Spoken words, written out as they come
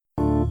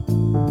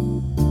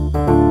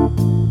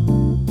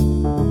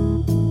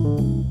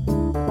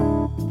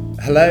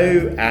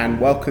Hello and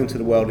welcome to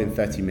The World in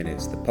 30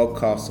 Minutes, the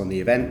podcast on the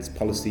events,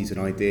 policies and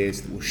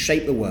ideas that will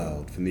shape the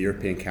world from the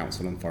European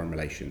Council on Foreign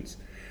Relations.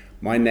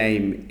 My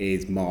name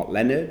is Mark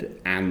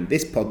Leonard and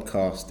this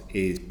podcast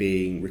is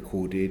being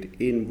recorded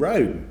in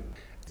Rome.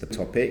 The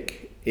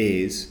topic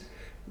is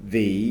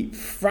the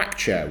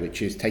fracture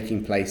which is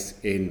taking place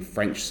in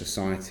French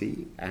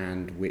society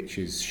and which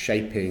is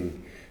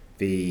shaping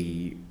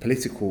the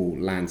political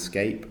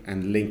landscape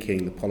and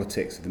linking the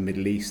politics of the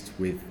Middle East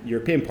with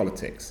European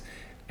politics.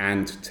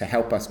 And to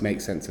help us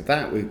make sense of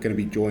that, we're going to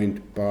be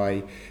joined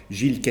by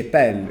Gilles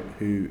Kepel,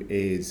 who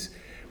is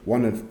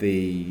one of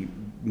the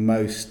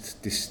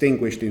most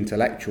distinguished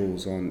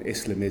intellectuals on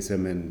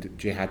Islamism and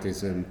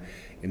jihadism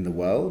in the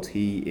world.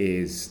 He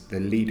is the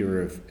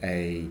leader of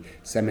a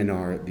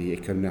seminar at the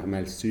École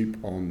Normale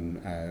Sup on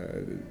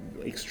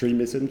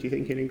extremism, do you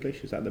think in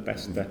English? Is that the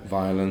best?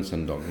 Violence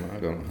and dogma.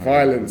 I don't know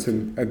Violence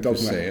and dogma.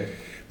 say it.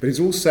 But he's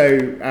also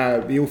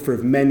the author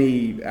of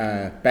many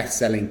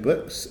best-selling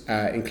books,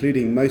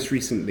 including most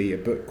recently a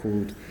book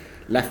called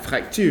La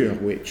Fracture,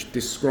 which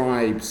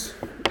describes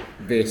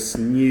this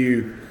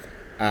new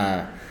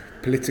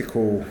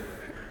political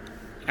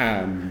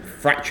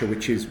fracture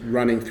which is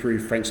running through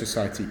French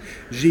society.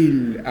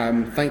 Gilles,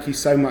 thank you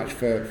so much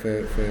for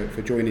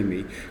joining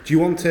me. Do you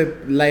want to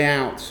lay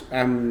out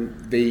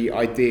the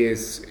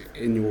ideas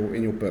in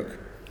your book?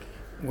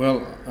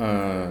 Well,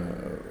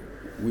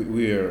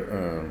 we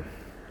are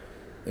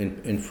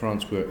in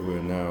France.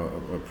 We're now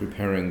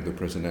preparing the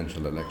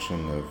presidential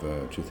election of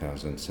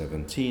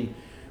 2017.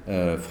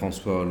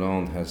 François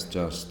Hollande has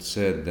just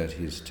said that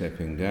he's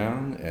stepping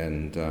down,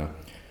 and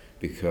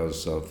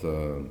because of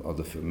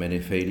the many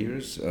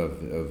failures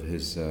of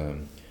his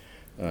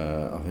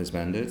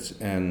mandates,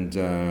 and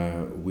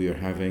we are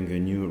having a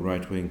new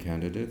right-wing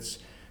candidate,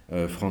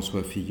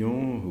 François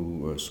Fillon,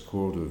 who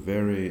scored a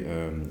very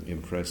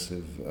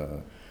impressive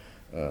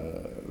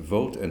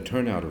vote and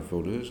turnout of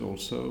voters.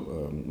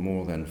 Also,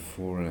 more than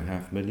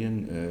 4.5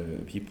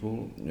 million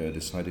people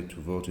decided to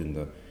vote in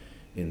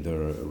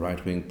the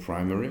right-wing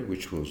primary,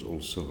 which was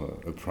also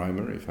a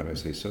primary, if I may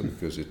say so,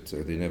 because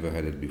they never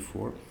had it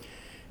before.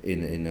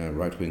 In a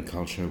right-wing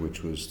culture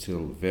which was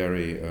still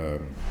very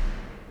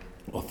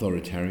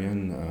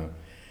authoritarian,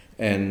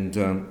 and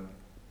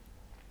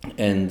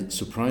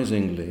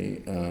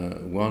surprisingly,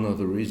 one of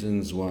the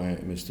reasons why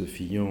Mr.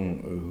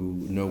 Fillon,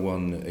 who no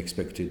one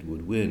expected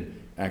would win,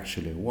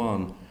 actually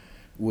won,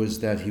 was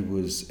that he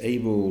was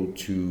able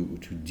to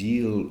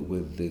deal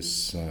with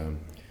this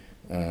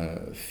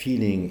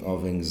feeling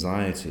of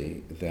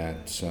anxiety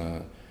that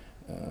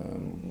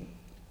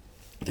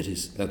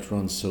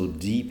runs so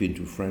deep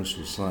into French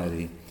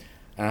society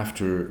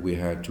after we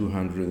had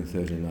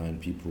 239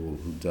 people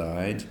who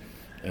died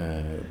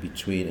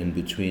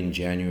between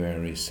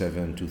January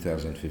 7,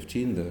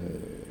 2015, the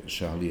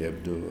Charlie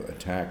Hebdo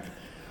attack,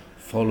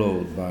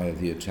 followed by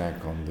the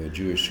attack on the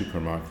Jewish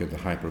supermarket, the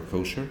Hyper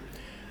Kosher,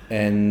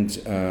 and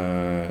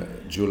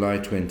July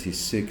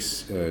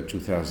 26,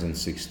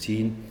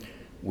 2016,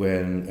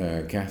 when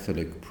a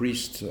Catholic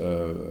priest,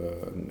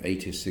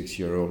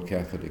 86-year-old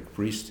Catholic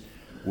priest,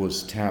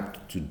 was stabbed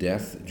to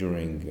death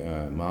during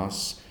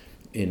Mass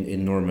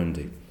in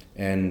Normandy.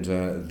 And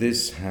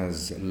this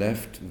has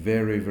left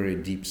very, very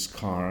deep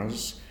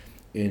scars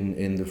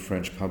in the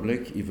French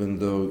public, even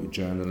though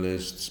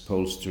journalists,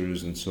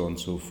 pollsters, and so on and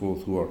so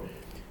forth, who are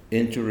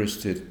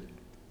interested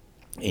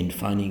in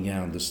finding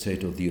out the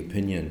state of the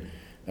opinion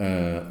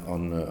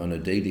on a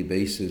daily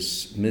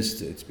basis,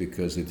 missed it,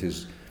 because it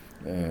is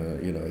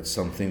it's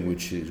something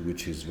which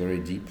is very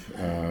deep,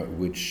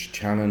 which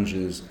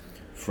challenges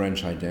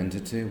French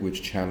identity,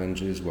 which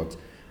challenges what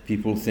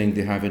people think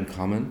they have in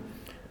common.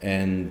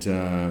 And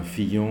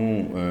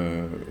Fillon,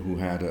 who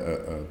had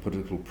a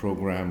political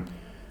program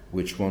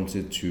which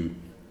wanted to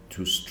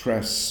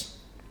stress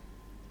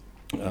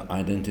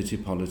identity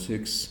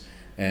politics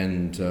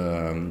and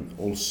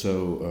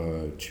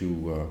also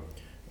to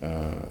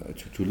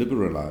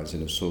liberalize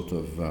in a sort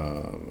of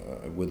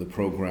with a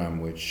program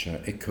which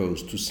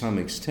echoes to some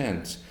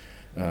extent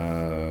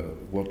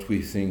what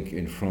we think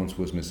in France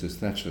was Mrs.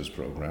 Thatcher's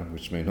program,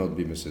 which may not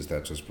be Mrs.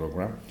 Thatcher's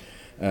program,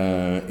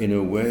 in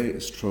a way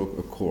struck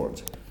a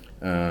chord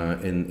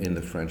in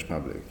the French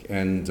public.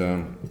 And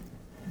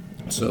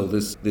so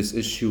this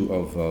issue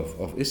of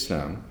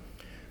Islam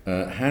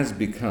has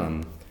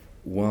become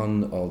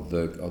one of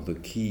the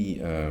key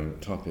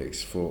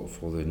topics for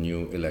the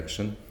new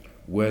election,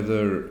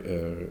 whether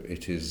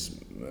it is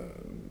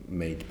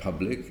made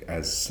public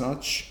as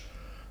such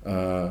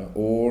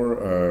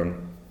or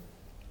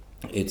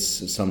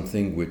it's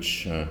something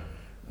which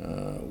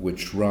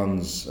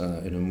runs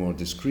in a more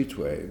discreet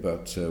way,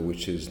 but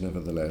which is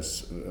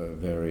nevertheless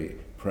very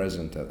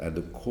present at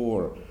the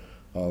core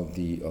of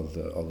the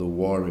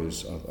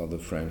worries of the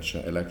French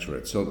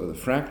electorate. So the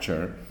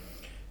fracture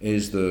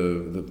is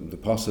the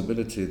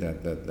possibility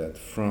that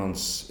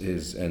France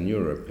is, and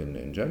Europe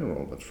in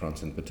general, but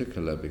France in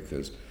particular,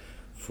 because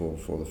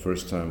for the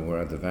first time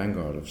we're at the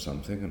vanguard of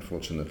something.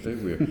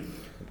 Unfortunately,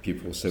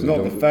 people say it's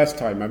not the first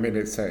time. I mean,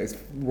 it's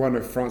one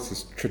of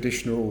France's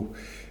traditional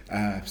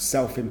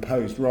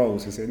self-imposed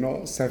roles, is it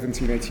not?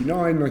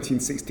 1789,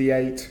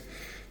 1968,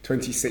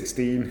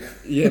 2016.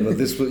 But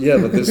this was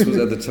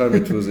at the time.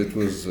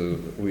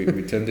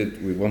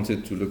 We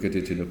wanted to look at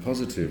it in a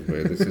positive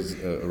way. This is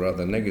a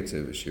rather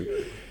negative issue,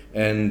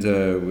 and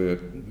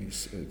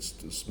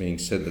it's being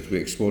said that we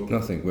export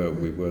nothing. Well,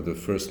 we were the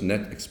first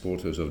net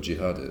exporters of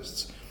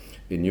jihadists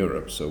in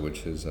Europe, so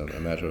which is a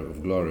matter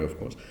of glory, of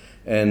course.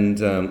 And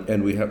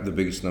we have the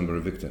biggest number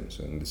of victims,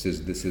 and this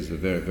is a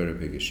very, very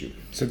big issue.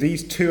 So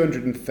these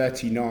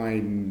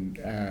 239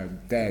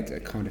 dead are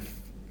kind of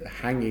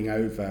hanging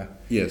over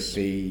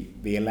the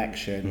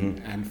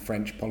election and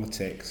French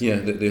politics. Yeah,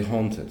 they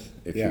haunt it,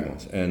 if you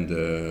want, and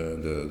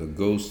the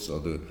ghosts are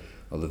the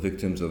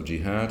victims of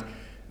jihad,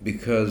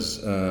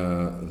 because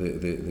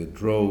they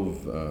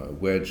drove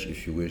wedge,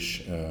 if you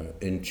wish,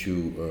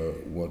 into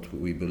what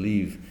we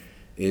believe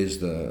is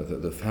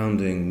the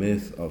founding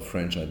myth of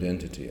French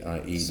identity,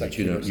 i.e. that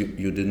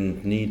you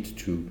didn't need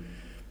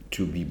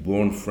to be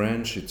born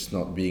French. It's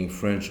not being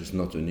French. It's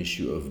not an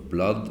issue of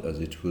blood, as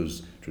it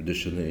was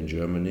traditionally in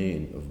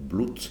Germany, of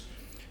Blut.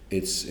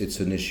 It's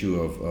an issue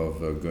of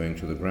going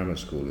to the grammar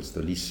school. It's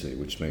the lycée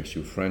which makes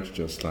you French,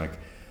 just like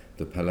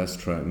the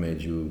Palastra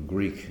made you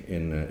Greek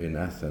in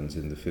Athens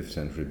in the 5th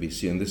century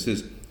BC. And this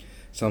is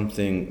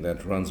something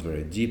that runs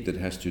very deep, that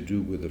has to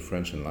do with the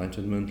French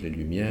Enlightenment, les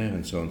Lumières,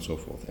 and so on and so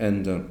forth.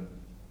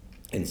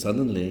 And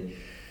suddenly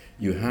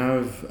you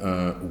have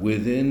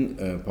within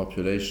a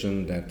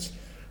population that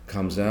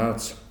comes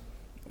out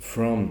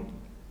from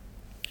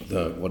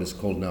what is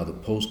called now the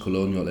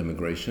post-colonial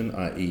immigration,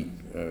 i.e.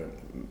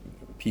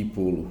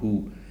 People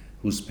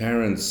whose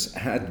parents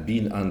had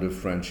been under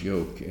French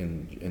yoke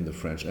in the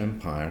French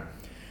Empire,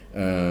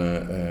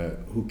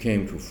 who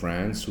came to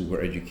France, who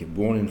were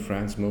born in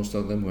France, most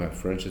of them, who have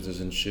French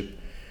citizenship,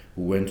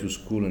 who went to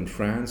school in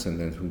France, and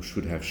then who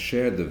should have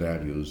shared the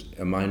values.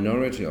 A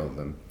minority of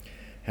them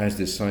has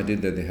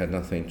decided that they had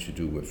nothing to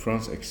do with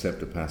France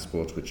except a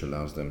passport which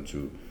allows them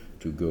to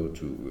go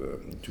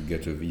to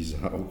get a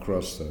visa or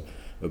cross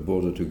a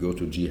border to go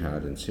to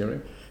jihad in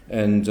Syria,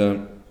 and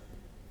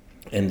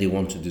they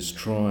want to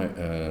destroy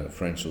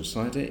French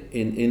society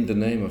in the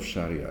name of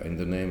Sharia, in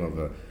the name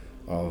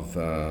of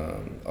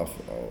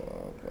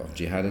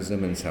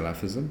jihadism and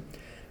Salafism.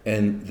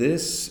 And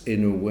this,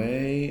 in a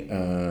way,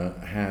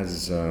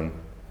 has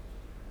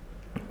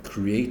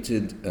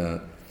created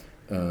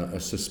a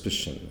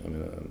suspicion,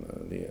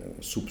 the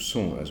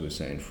soupçon, as we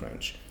say in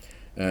French.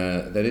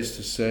 That is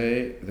to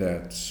say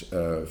that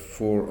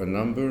for a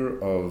number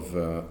of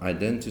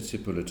identity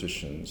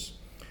politicians,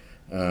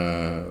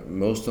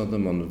 most of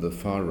them on the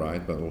far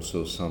right, but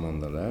also some on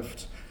the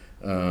left,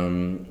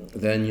 then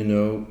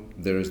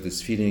there is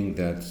this feeling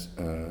that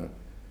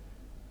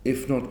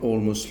if not all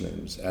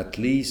Muslims, at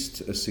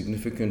least a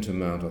significant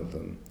amount of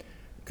them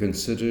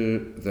consider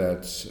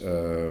that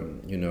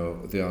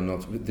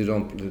they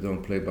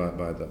don't play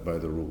by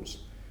the rules.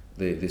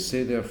 They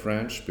say they're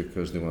French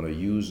because they want to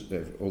use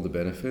all the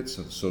benefits,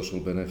 the social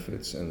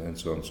benefits, and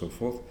so on and so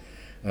forth,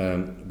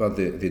 but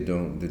they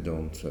don't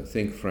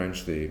think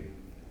French. They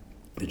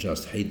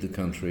just hate the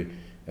country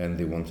and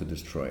they want to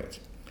destroy it.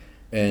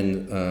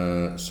 And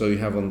so you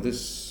have on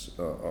this,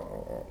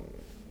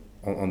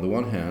 on the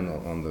one hand,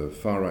 on the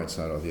far right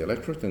side of the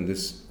electorate, and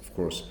this, of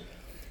course,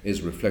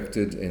 is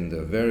reflected in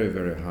the very,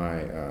 very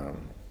high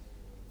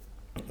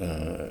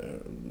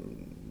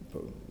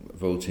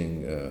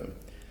voting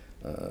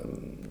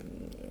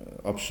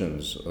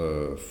options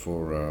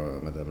for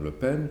Madame Le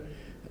Pen.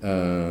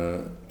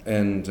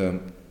 And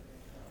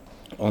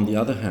on the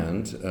other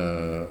hand,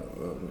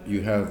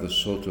 you have the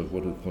sort of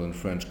what we call in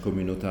French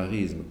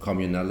communautarisme,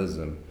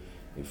 communalism,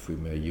 if we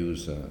may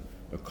use a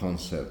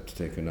concept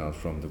taken out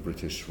from the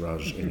British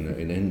Raj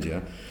in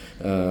India.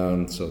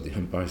 So the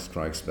Empire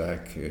Strikes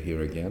Back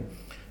here again.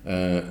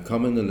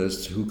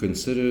 Communalists who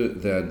consider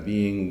that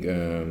being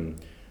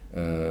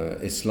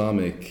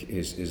Islamic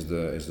is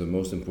the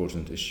most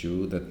important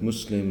issue, that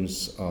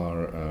Muslims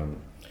are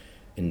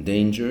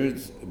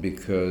endangered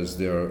because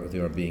they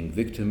are being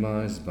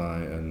victimized by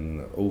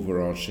an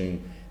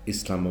overarching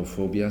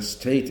Islamophobia,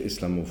 state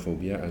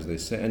Islamophobia, as they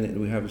say, and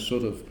we have a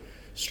sort of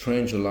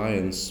strange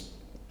alliance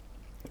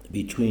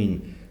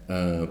between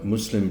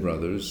Muslim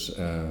brothers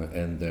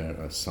and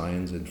their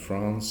scions in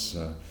France,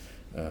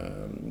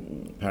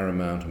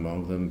 paramount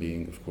among them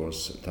being, of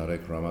course,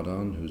 Tariq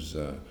Ramadan, who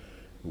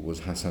was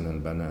Hassan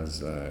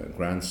al-Banna's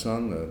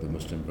grandson, the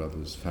Muslim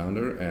Brothers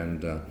founder,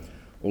 and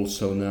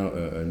also now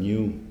a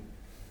new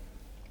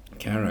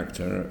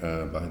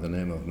character by the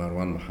name of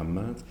Marwan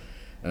Mohammed,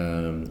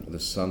 the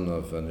son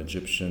of an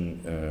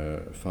Egyptian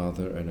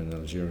father and an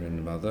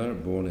Algerian mother,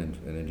 born and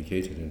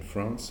educated in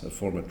France, a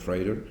former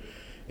trader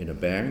in a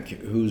bank,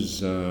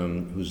 who's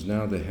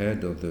now the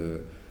head of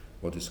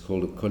what is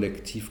called the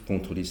Collectif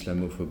contre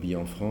l'Islamophobie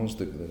en France,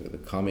 the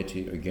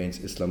Committee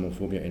Against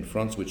Islamophobia in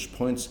France, which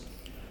points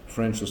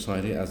French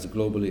society as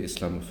globally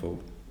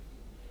Islamophobe,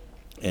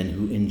 and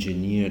who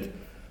engineered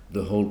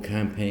the whole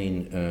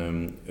campaign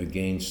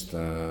against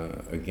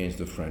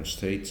the French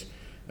state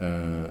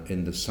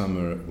in the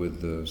summer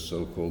with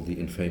the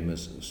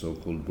infamous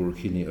so-called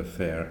Burkini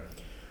affair,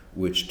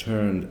 which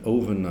turned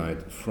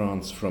overnight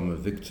France from a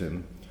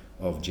victim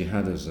of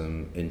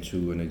jihadism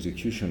into an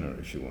executioner,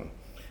 if you want,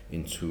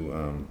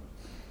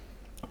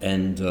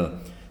 and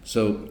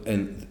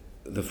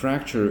the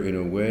fracture in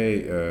a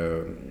way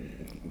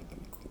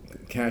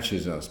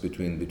catches us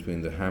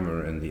between the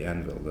hammer and the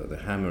anvil, the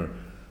hammer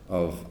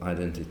of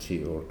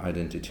identity or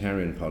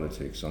identitarian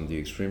politics on the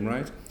extreme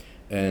right,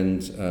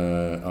 and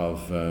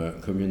of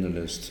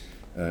communalist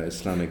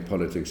Islamic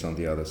politics on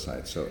the other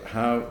side. So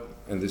how,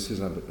 and this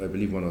is, I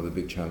believe, one of the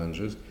big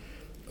challenges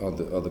of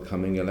the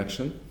coming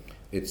election.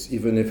 It's,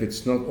 even if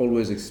it's not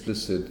always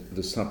explicit,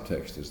 the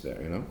subtext is there,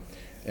 you know.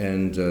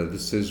 And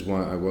this is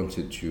why I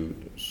wanted to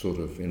sort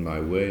of, in my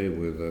way,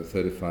 with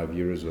 35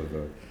 years of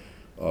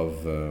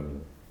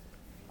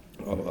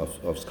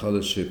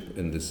scholarship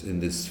in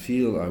this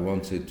field, I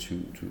wanted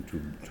to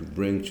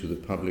bring to the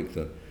public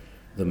the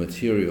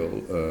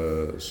material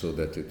so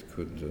that it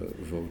could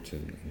vote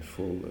in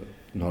full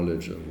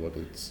knowledge of what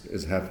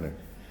is happening.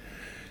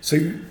 So,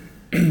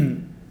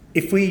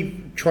 if we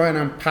try and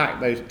unpack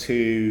those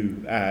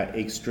two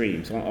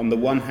extremes, on the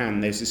one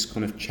hand, there's this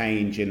kind of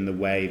change in the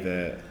way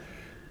that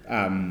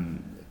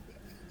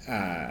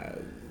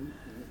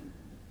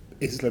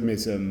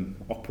Islamism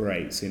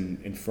operates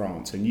in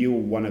France, and you're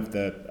one of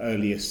the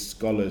earliest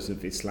scholars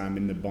of Islam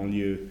in the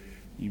banlieue.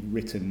 You've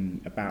written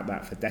about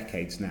that for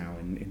decades now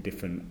in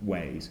different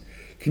ways.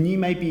 Can you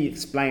maybe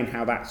explain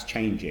how that's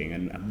changing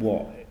and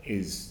what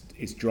is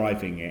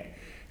driving it?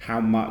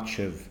 How much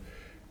of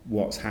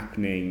what's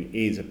happening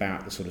is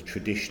about the sort of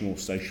traditional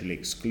social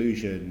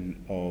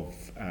exclusion of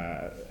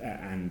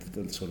and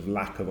the sort of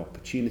lack of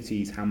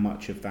opportunities? How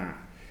much of that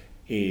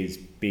is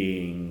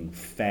being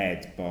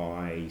fed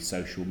by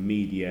social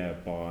media,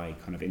 by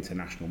kind of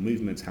international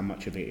movements? How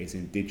much of it is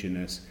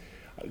indigenous?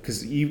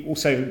 Because you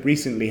also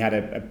recently had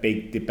a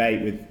big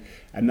debate with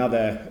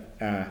another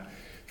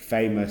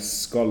famous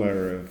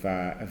scholar of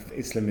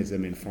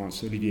Islamism in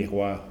France, Olivier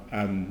Roy.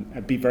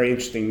 It'd be very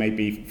interesting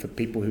maybe for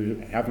people who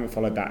haven't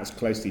followed that as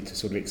closely to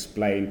sort of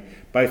explain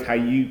both how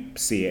you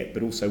see it,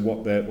 but also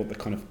what the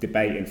kind of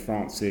debate in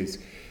France is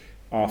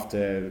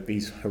after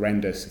these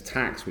horrendous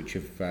attacks which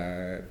have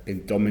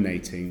been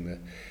dominating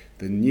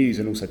the news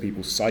and also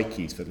people's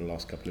psyches for the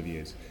last couple of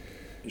years.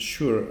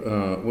 Sure.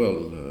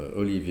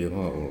 Olivier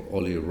Roy, or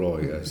Oli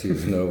Roy, as he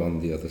is known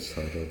on the other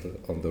side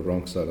on the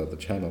wrong side of the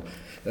channel,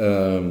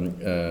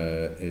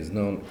 is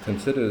known.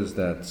 Considers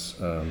that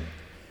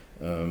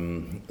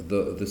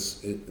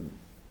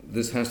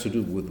this has to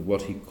do with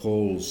what he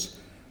calls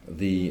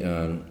the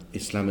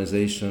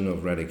Islamization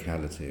of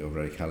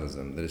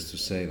radicalism. That is to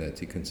say that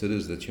he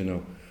considers that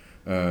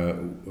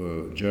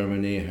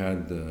Germany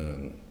had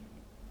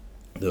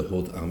the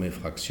Haute Armée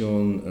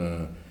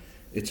Fraction.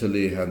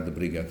 Italy had the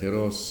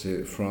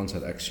Brigateiros, France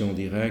had Action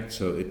Directe,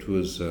 so it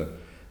was a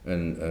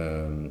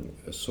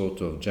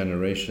sort of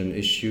generation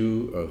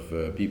issue of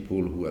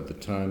people who at the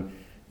time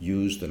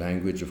used the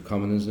language of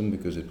communism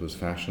because it was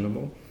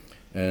fashionable.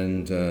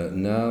 And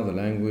now the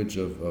language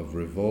of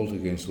revolt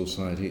against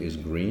society is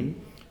green.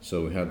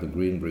 So we had the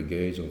Green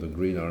Brigades or the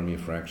Green Army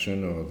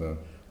Fraction or the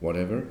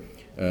whatever,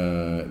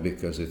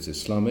 because it's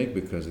Islamic,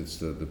 because it's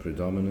the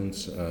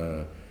predominant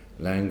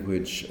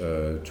language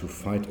to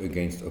fight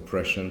against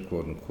oppression,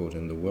 quote unquote,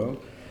 in the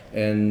world,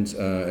 and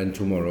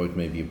tomorrow it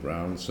may be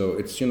brown. So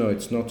it's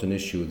it's not an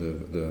issue.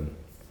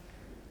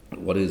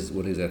 What is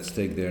at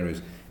stake there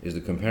is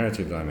the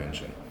comparative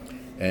dimension,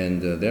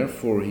 and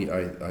therefore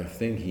I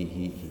think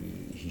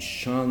he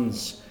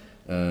shuns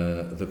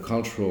the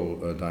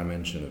cultural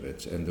dimension of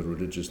it and the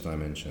religious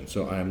dimension.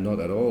 So I am not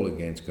at all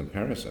against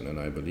comparison, and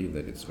I believe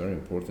that it's very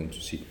important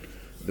to see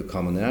the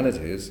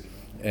commonalities.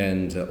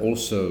 And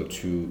also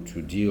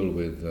to deal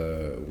with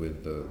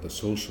the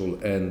social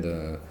and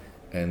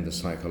the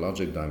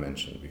psychological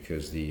dimension,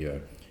 because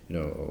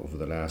over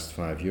the last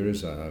 5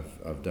 years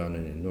I've done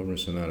an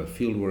enormous amount of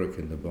field work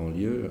in the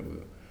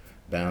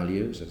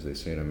banlieues, as they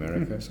say in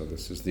America. So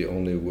this is the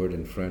only word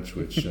in French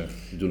which you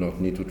do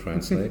not need to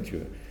translate.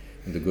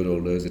 In the good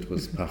old days it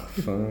was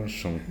parfum,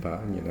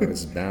 champagne.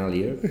 It's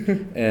banlieue,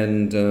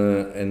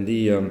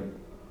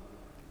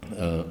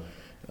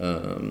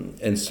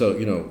 and so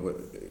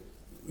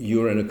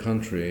you're in a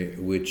country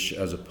which,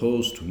 as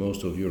opposed to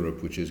most of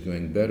Europe, which is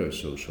going better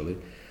socially,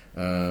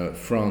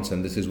 France,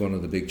 and this is one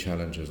of the big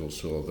challenges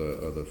also of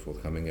the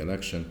forthcoming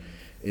election,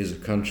 is a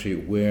country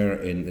where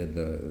in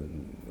the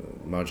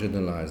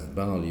marginalized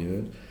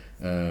banlieue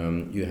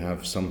you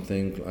have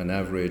an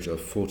average of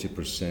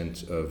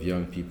 40% of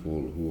young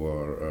people who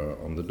are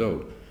on the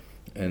dole.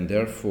 And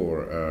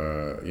therefore,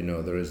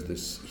 there is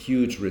this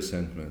huge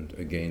resentment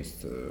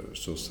against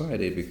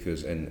society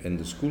and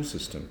the school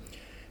system.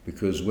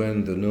 Because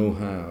when the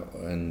know-how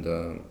and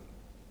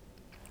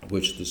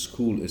which the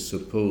school is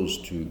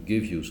supposed to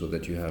give you so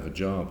that you have a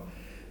job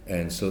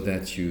and so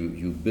that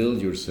you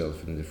build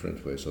yourself in a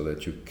different way so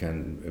that you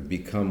can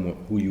become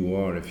who you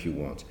are if you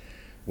want,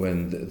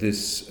 when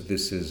this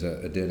is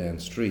a dead-end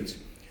street,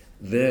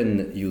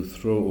 then you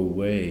throw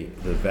away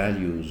the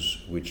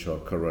values which are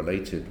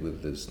correlated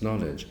with this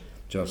knowledge,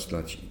 just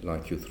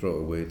like you throw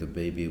away the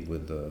baby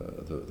with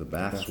the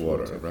bath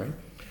water, right?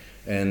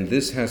 And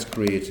this has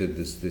created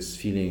this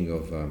feeling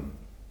of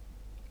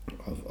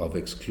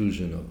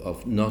exclusion,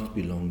 of not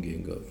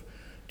belonging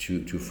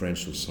to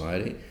French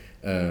society.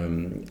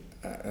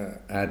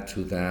 Add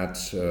to that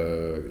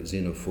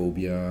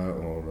xenophobia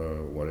or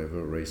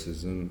whatever,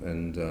 racism,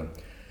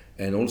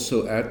 and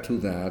also add to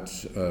that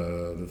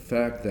the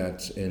fact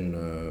that in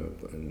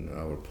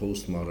our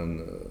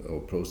postmodern or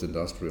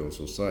post-industrial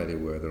society,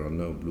 where there are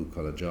no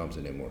blue-collar jobs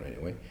anymore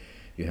anyway,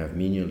 you have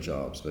menial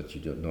jobs, but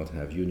you do not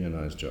have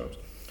unionized jobs.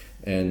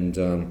 And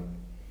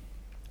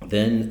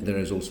then there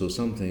is also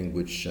something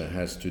which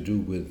has to do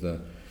with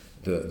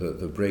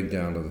the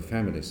breakdown of the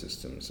family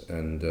systems.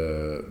 And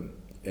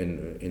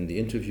in the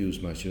interviews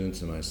my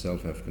students and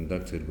myself have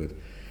conducted with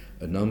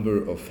a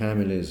number of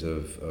families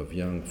of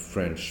young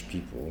French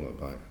people,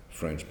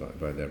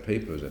 by their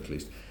papers at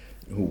least,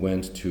 who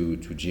went to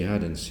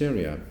jihad in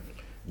Syria,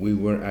 we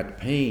were at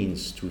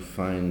pains to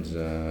find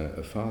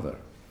a father,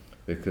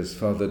 because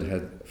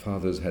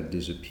fathers had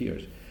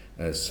disappeared.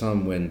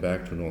 Some went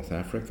back to North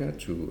Africa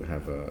to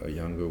have a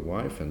younger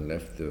wife and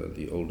left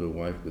the older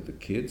wife with the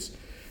kids.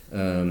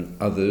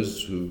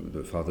 Others,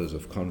 the fathers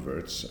of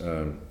converts,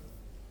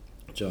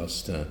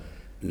 just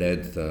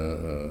led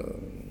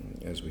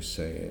as we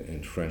say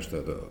in French,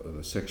 the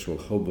sexual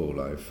hobo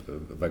life,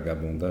 the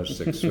vagabondage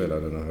sexuel, I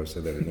don't know how to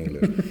say that in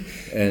English.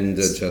 And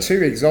it's just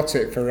too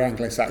exotic for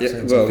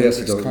Anglo-Saxons. Yeah, well, yes,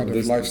 this kind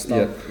of lifestyle.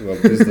 Yeah, well,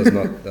 this does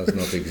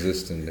not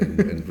exist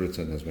in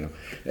Britain, as we know.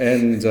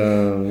 And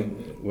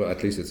well,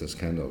 at least it's a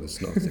scandal. It's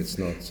not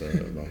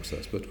amongst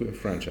us, but we're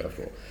French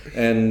after all.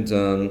 And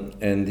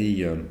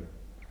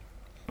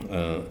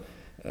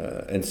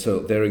so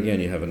there again,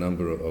 you have a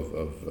number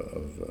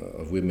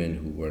of women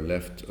who were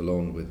left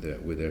alone with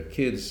their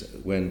kids,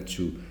 went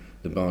to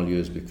the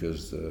banlieues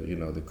because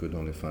they could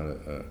only find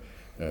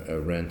a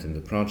rent in the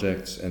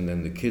projects, and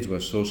then the kids were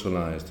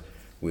socialized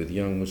with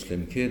young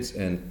Muslim kids.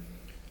 And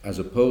as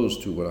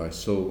opposed to what I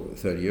saw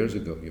 30 years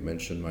ago, you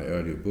mentioned my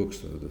earlier books.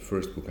 The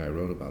first book I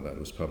wrote about that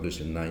was published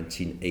in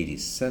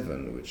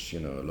 1987, which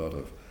a lot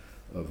of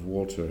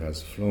water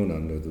has flown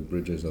under the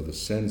bridges of the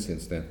Seine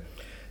since then.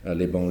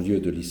 Les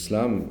banlieues de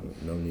l'Islam,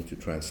 no need to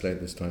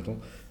translate this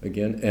title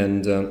again.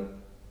 And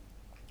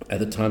at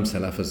the time,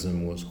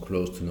 Salafism was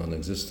close to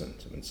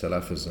non-existent. I mean,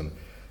 Salafism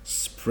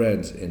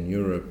spread in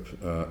Europe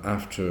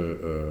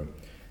after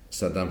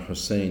Saddam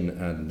Hussein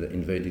had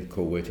invaded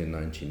Kuwait in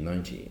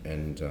 1990,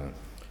 and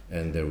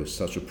there was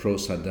such a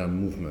pro-Saddam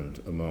movement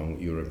among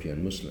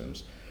European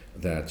Muslims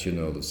that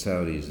the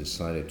Saudis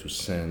decided to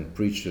send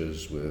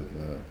preachers with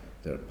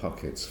their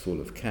pockets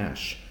full of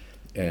cash.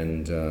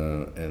 And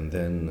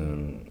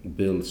then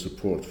build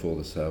support for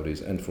the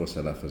Saudis and for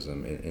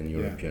Salafism in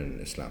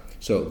European Islam.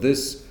 So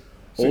this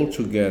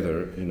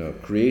altogether,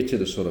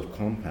 created a sort of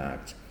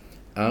compact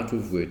out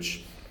of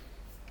which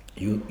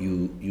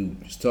you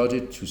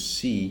started to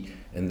see,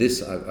 and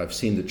this I've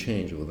seen the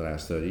change over the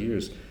last 30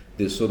 years,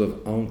 this sort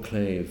of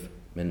enclave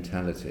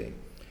mentality.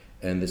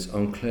 And this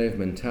enclave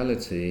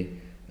mentality,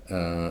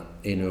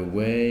 in a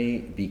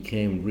way,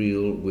 became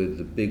real with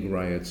the big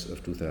riots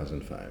of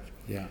 2005.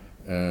 Yeah.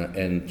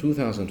 And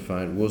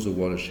 2005 was a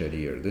watershed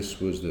year. This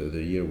was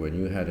the year when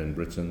you had in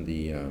Britain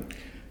the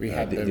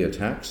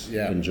attacks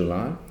in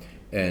July,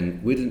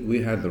 and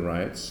we had the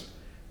riots,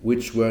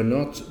 which were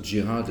not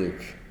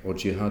jihadic or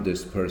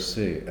jihadist per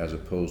se, as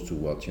opposed to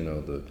what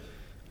the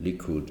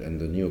Likud and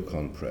the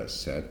neocon press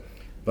said,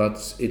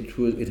 but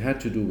it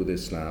had to do with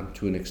Islam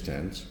to an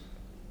extent,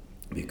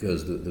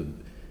 because the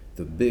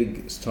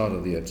big start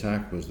of the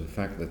attack was the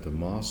fact that the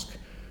mosque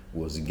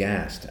was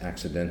gassed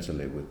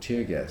accidentally with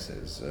tear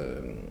gases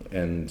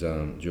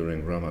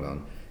during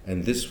Ramadan,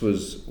 and this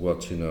was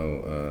what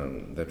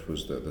that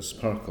was the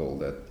sparkle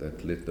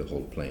that lit the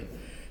whole plane,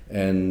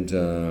 and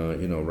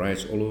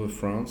riots all over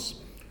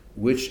France,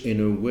 which in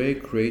a way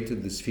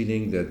created this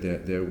feeling that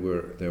there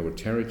were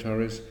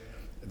territories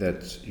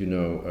that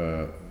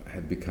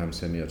had become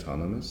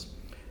semi-autonomous,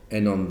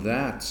 and on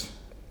that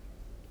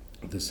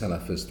the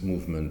Salafist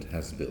movement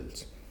has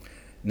built.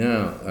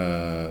 Now.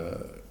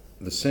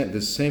 The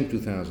same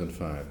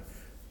 2005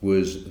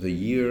 was the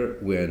year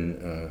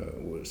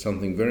when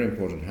something very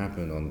important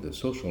happened on the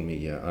social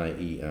media,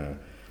 i.e.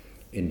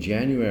 In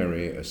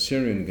January, a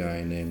Syrian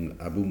guy named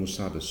Abu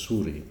Musab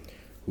al-Suri,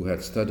 who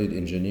had studied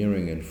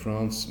engineering in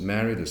France,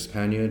 married a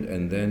Spaniard,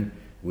 and then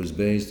was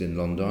based in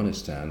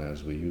Londonistan,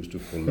 as we used to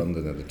call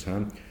London at the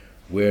time,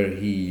 where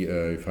he,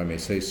 if I may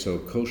say so,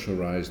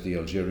 kosherized the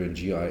Algerian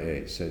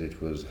GIA, said it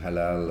was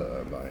halal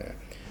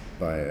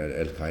by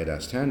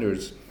Al-Qaeda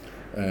standards.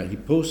 He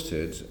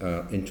posted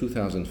in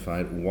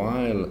 2005,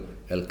 while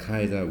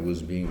Al-Qaeda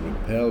was being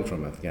repelled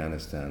from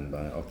Afghanistan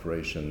by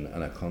Operation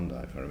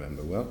Anaconda, if I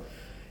remember well,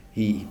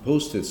 he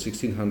posted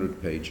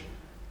 1,600-page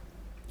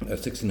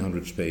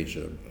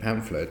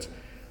pamphlet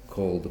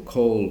called The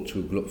Call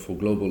for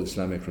Global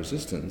Islamic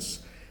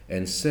Resistance,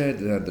 and said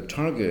that the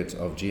target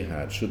of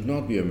jihad should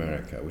not be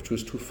America, which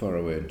was too far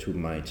away and too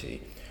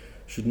mighty,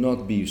 should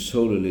not be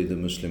solely the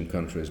Muslim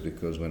countries,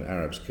 because when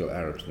Arabs kill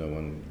Arabs, no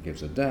one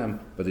gives a damn,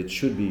 but it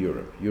should be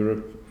Europe.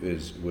 Europe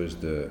was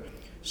the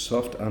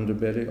soft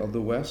underbelly of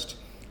the West,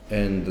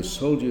 and the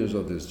soldiers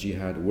of this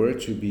jihad were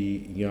to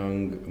be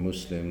young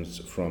Muslims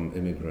from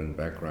immigrant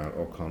background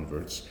or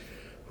converts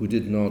who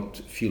did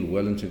not feel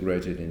well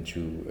integrated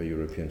into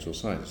European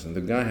societies. And the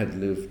guy had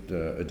lived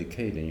a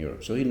decade in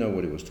Europe, so he knew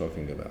what he was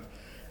talking about.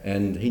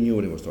 And he knew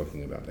what he was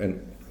talking about.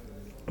 And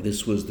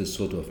this was this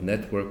sort of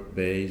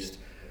network-based,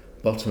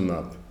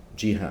 bottom-up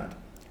jihad,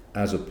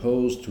 as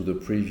opposed to the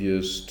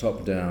previous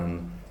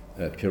top-down,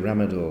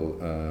 pyramidal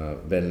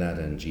Bin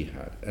Laden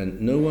jihad.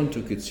 And no one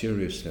took it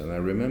seriously. And I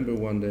remember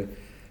one day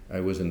I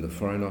was in the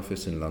Foreign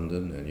Office in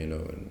London, and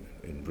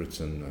in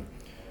Britain,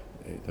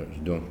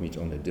 you don't meet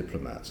only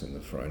diplomats in the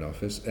Foreign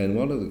Office. And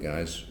one of the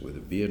guys with a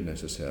beard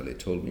necessarily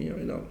told me,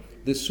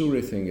 this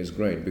Suri thing is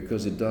great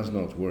because it does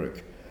not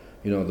work.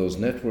 Those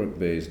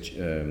network-based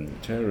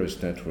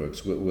terrorist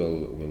networks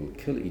will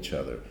kill each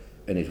other,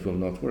 and it will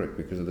not work,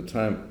 because at the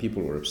time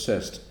people were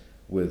obsessed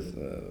with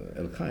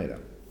Al-Qaeda.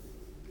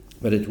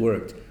 But it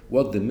worked.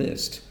 What they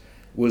missed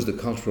was the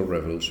cultural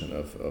revolution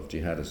of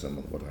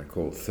jihadism, what I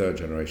call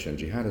third-generation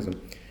jihadism,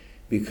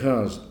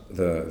 because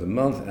the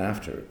month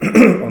after,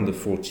 on the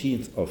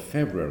 14th of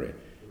February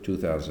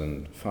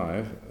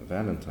 2005,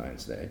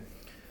 Valentine's Day,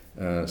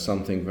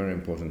 something very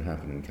important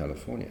happened in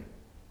California.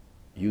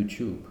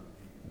 YouTube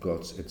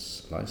got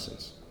its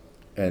license.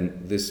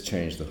 And this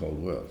changed the whole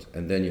world.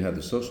 And then you had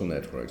the social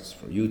networks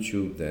for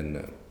YouTube,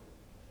 then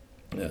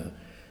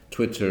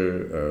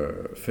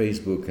Twitter,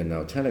 Facebook, and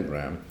now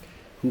Telegram,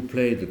 who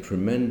played a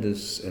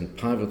tremendous and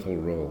pivotal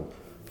role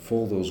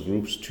for those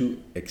groups to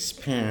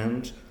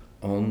expand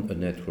on a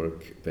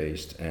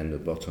network-based and a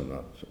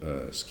bottom-up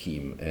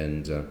scheme.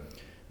 And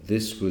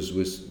this was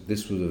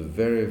a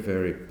very,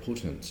 very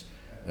potent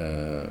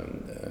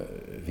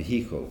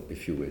vehicle,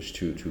 if you wish,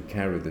 to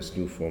carry this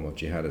new form of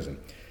jihadism.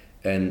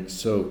 And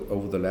so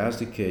over the last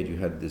decade, you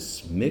had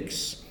this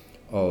mix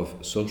of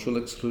social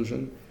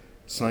exclusion,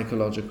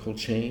 psychological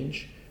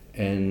change,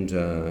 and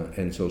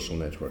social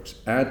networks.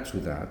 Add to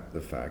that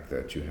the fact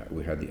that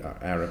we had the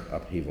Arab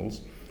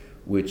upheavals,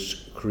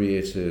 which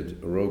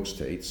created rogue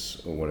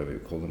states, or whatever you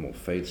call them, or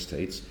failed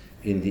states,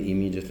 in the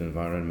immediate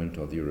environment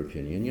of the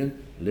European Union: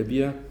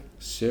 Libya,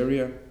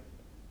 Syria,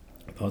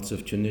 parts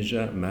of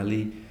Tunisia,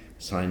 Mali,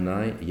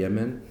 Sinai,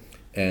 Yemen,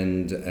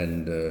 and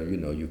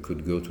you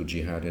could go to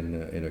jihad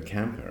in a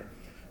camper,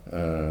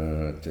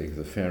 take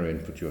the ferry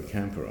and put your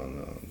camper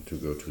on to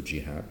go to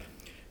jihad,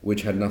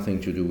 which had nothing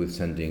to do with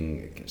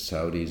sending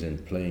Saudis in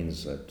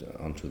planes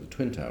onto the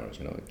Twin Towers.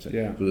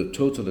 It was a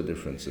totally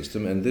different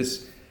system, and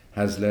this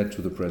has led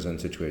to the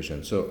present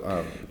situation. So,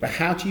 but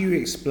how do you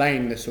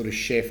explain the sort of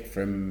shift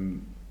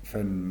from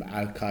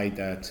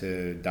Al-Qaeda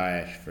to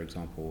Daesh, for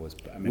example?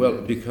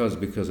 Because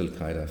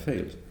Al-Qaeda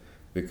failed.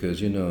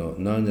 Because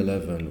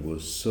 9/11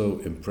 was so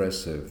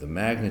impressive, the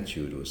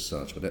magnitude was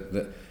such. But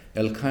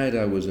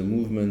Al-Qaeda was a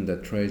movement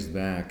that traced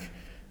back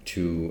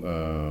to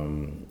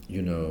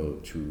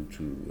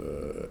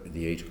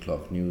the 8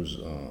 o'clock news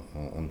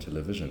on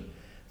television.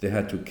 They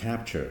had to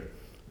capture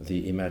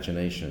the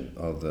imagination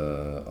of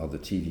the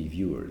TV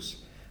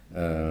viewers,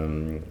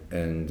 and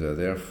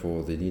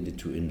therefore they needed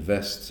to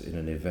invest in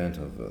an event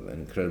of an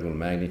incredible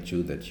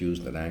magnitude that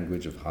used the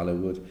language of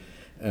Hollywood,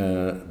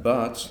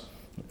 but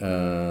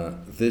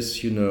this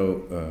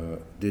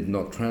did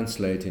not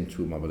translate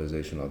into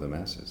mobilization of the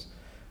masses,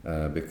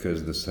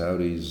 because the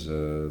Saudis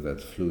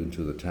that flew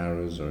into the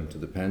towers or into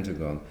the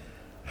Pentagon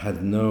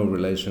had no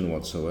relation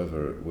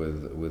whatsoever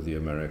with the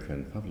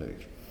American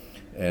public,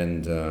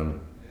 and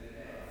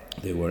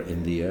they were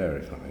in the air,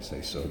 if I may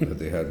say so, but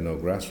they had no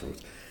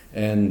grassroots.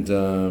 And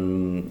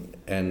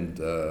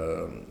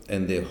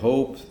they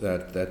hoped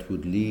that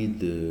would lead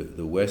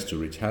the West to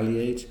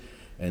retaliate,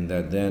 and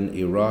that then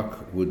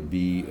Iraq would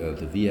be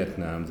the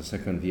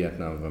second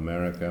Vietnam of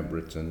America,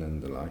 Britain,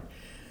 and the like.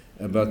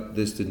 But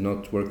this did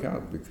not work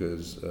out,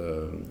 because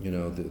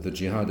the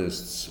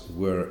jihadists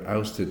were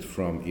ousted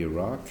from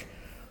Iraq,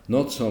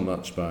 not so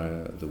much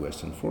by the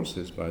Western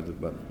forces, but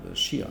the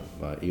Shia,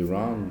 by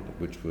Iran,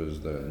 which was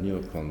the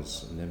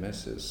neocons'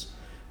 nemesis,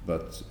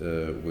 but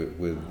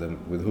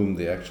with whom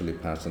they actually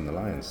passed an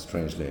alliance,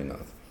 strangely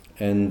enough.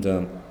 And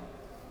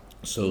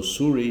so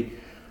Suri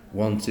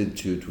wanted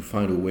to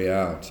find a way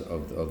out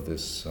of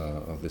this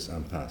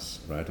impasse,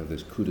 right, of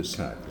this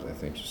cul-de-sac, as I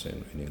think you say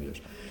in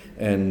English.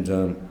 And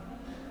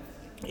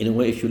in a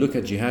way, if you look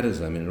at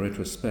jihadism in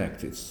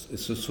retrospect,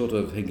 it's a sort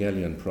of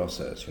Hegelian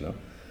process,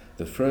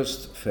 The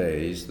first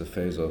phase, the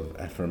phase of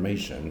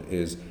affirmation,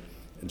 is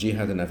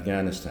jihad in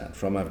Afghanistan,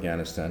 from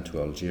Afghanistan to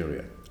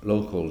Algeria,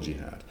 local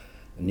jihad,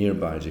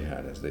 nearby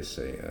jihad, as they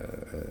say,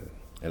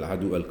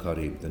 al-adu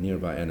al-qarib, the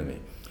nearby enemy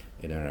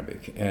in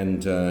Arabic.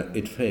 And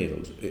it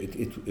failed.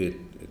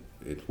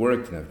 It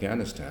worked in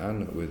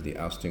Afghanistan with the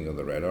ousting of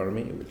the Red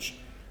Army, which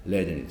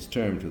led in its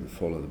turn to the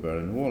fall of the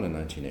Berlin Wall in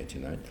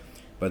 1989.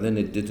 but then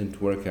it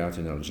didn't work out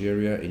in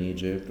Algeria, in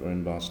Egypt, or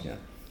in Bosnia.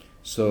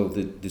 So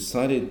they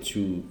decided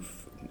to,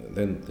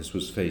 then this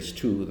was phase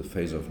two, the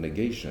phase of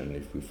negation,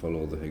 if we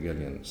follow the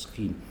Hegelian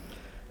scheme,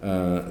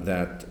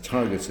 that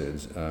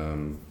targeted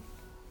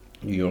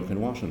New York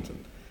and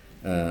Washington,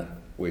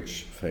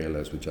 which failed,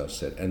 as we just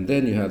said. And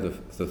then you have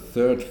the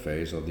third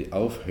phase of the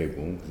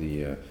Aufhebung,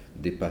 the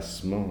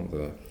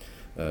dépassement,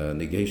 the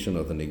negation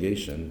of the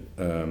negation,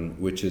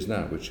 which is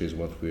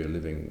what we are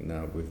living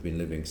now. We've been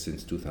living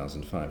since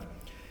 2005.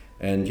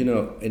 And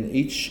in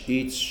each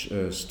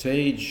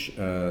stage,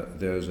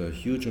 there's a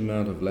huge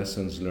amount of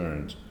lessons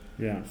learned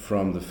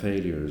from the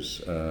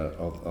failures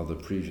of the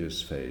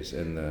previous phase,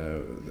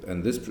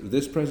 and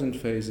this present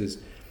phase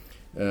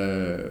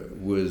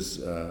was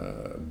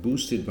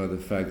boosted by the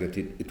fact that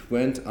it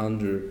went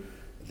under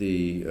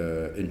the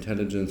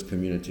intelligence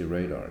community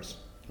radars,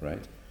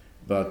 right?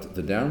 But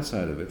the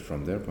downside of it,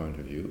 from their point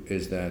of view,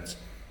 is that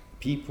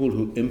people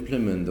who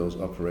implement those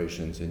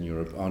operations in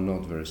Europe are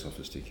not very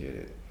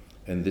sophisticated.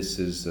 And this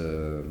is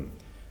their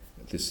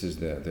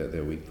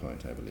weak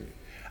point, I believe.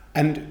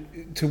 And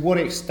to what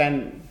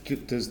extent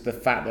does the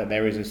fact that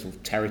there is a sort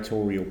of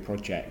territorial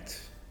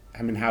project,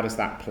 I mean, how does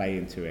that play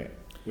into it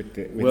with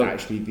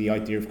actually the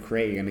idea of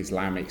creating an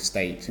Islamic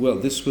state? Well,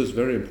 this was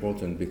very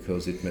important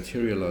because it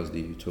materialized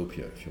the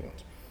utopia, if you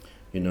want.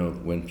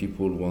 When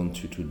people want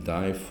to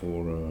die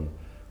for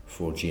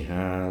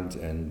jihad,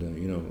 and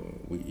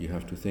you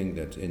have to think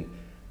that in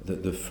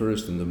the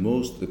first and the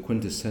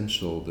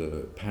quintessential,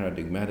 the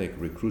paradigmatic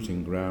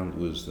recruiting ground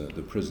was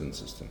the prison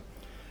system,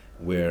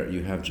 where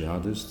you have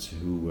jihadists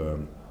who,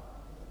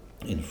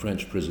 in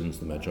French prisons,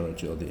 the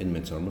majority of the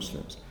inmates are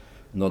Muslims,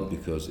 not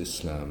because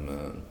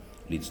Islam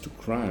leads to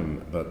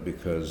crime, but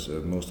because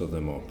most of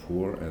them are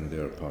poor and they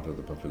are part of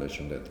the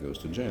population that goes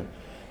to jail.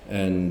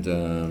 And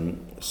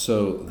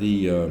so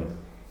the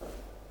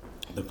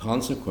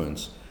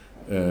consequence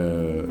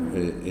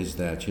is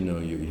that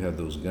you have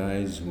those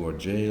guys who are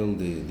jailed.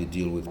 They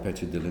deal with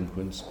petty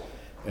delinquents,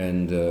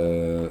 and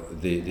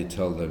they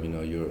tell them,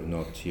 you're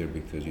not here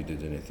because you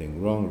did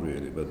anything wrong,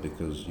 really, but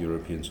because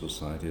European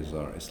societies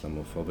are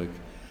Islamophobic,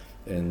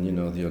 and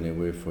the only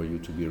way for you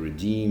to be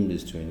redeemed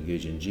is to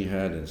engage in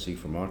jihad and seek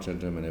for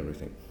martyrdom and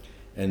everything.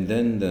 And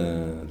then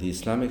the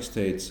Islamic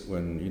states,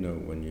 when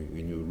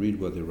you read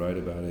what they write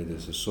about it,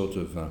 is a sort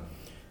of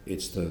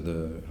it's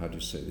the how do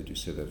you say? Did you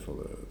say that for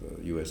the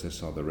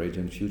USSR, the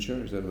radiant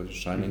future? Is that what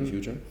shining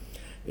future?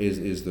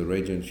 Is the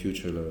radiant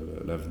future,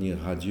 l'avenir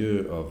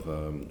radieux of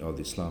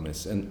the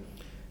Islamists? And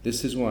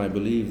this is why I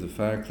believe the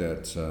fact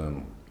that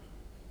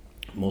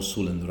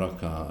Mosul and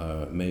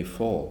Raqqa may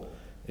fall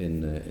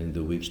in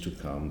the weeks to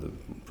come.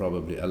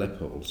 Probably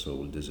Aleppo also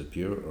will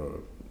disappear,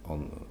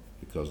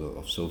 because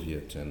of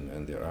Soviet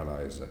and their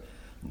allies.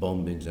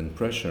 Bombings and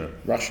pressure.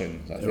 Russian,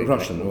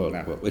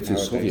 well, it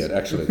is Soviet,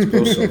 actually, it's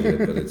post-Soviet,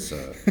 but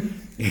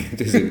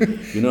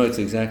it's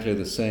exactly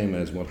the same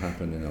as what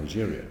happened in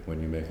Algeria, when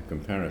you make a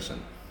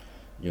comparison.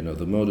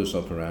 The modus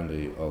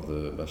operandi of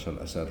the Bashar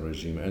al-Assad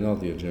regime and of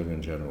the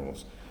Algerian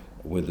generals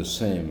with the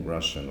same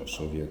Russian or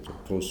Soviet or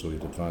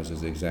post-Soviet advisors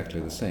is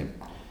exactly the same.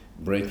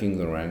 Breaking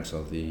the ranks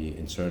of the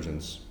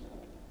insurgents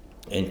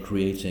and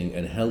creating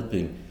and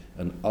helping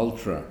an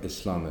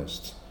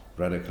ultra-Islamist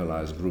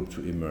radicalized group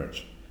to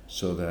emerge,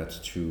 so that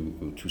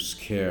to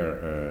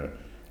scare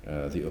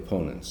the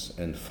opponents,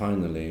 and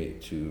finally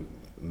to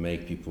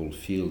make people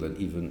feel that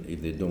even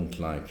if they don't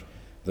like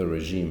the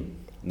regime,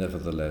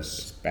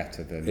 nevertheless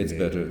it's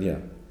better.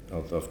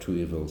 Of two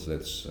evils,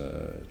 let's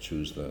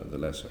choose the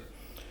lesser.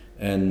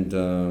 And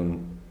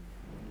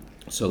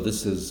so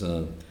this is,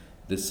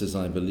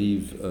 I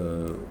believe,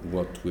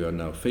 what we are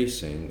now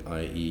facing,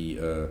 i.e.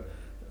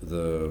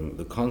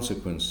 the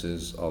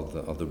consequences of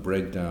the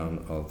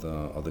breakdown of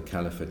the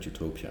Caliphate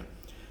utopia.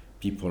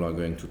 People are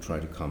going to try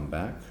to come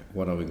back.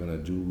 What are we going to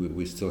do?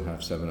 We still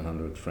have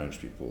 700 French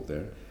people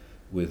there,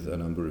 with a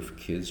number of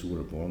kids who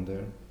were born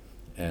there,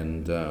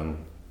 and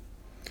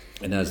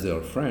as they are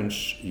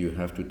French, you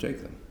have to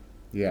take them.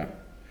 Yeah.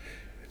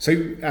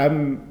 So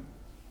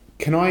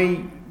can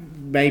I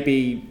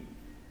maybe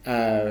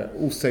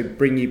also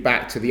bring you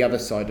back to the other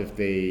side of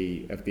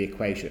the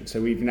equation?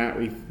 So we've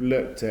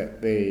looked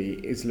at the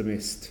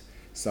Islamist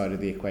side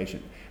of the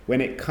equation. When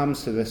it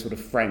comes to the sort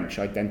of French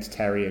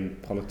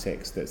identitarian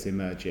politics that's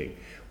emerging,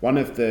 one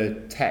of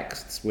the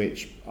texts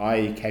which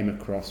I came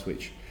across,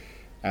 which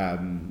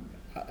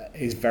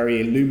is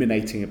very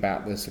illuminating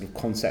about the sort of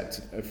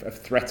concept of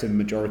threatened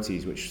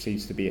majorities, which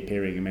seems to be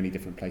appearing in many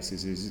different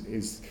places,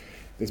 is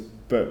this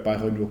book by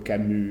Renaud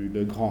Camus,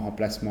 Le Grand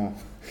Remplacement,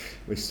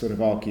 which sort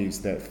of argues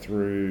that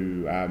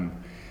through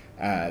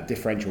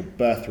differential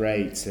birth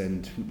rates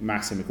and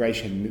mass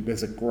immigration,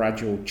 there's a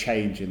gradual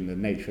change in the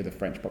nature of the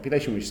French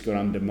population, which is going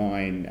to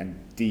undermine and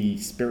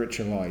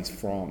de-spiritualize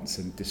France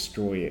and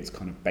destroy its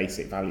kind of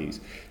basic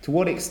values. To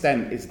what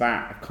extent is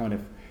that a kind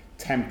of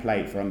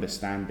template for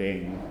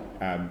understanding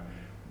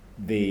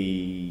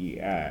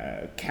the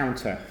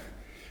counter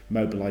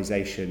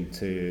mobilization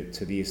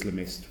to the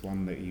Islamist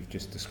one that you've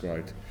just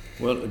described?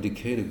 Well, a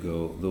decade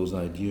ago, those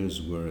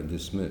ideas were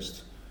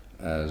dismissed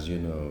as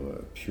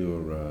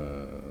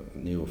pure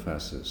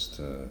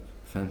neo-fascist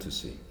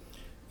fantasy.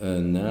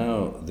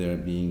 Now they're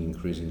being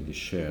increasingly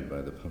shared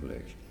by the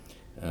public,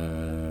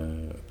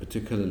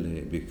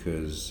 particularly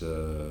because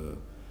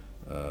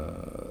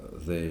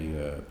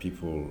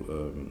people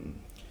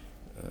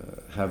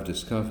have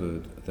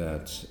discovered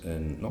that,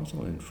 not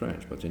only in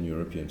French but in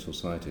European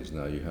societies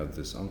now, you have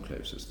this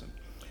enclave system,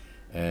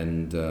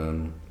 and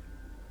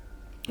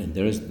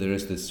there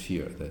is this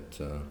fear that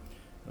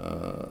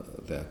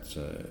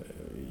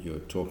you're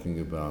talking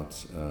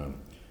about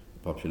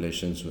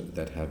populations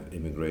that have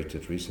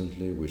immigrated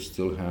recently, which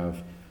still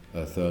have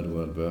a third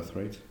world birth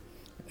rate,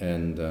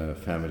 and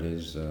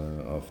families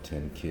of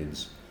 10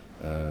 kids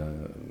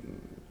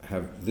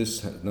have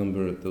this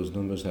number. Those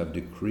numbers have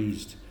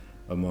decreased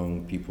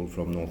among people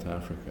from North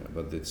Africa,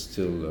 but it's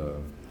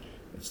still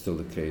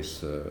the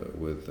case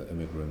with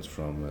immigrants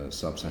from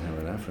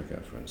sub-Saharan Africa,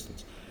 for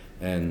instance,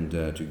 and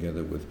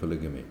together with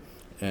polygamy,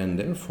 and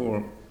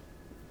therefore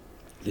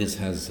this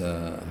has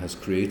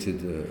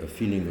created a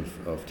feeling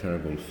of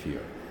terrible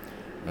fear,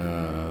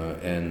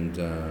 and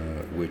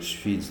which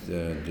feeds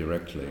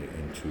directly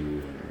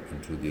into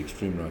the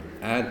extreme right.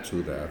 Add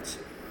to that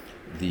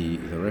the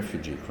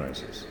refugee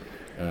crisis,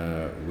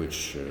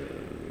 which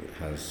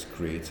has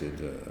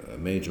created a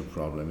major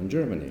problem in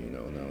Germany.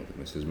 Now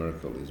Mrs.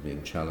 Merkel is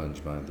being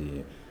challenged by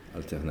the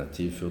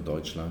Alternative für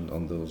Deutschland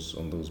on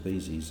those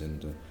bases,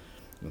 and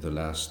the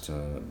last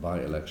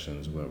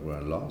by-elections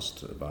were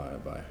lost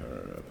by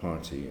her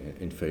party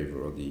in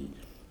favor of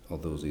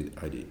those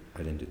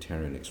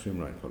identitarian extreme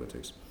right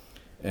politics,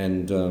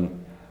 and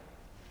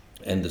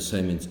the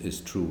same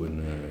is true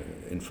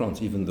in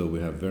France. Even though we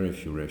have very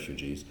few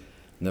refugees,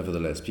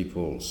 nevertheless,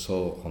 people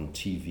saw on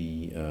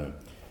TV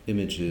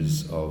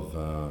images of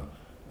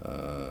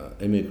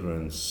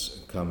immigrants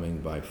coming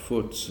by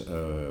foot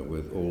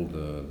with all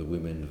the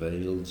women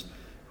veiled,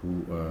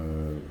 who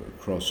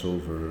cross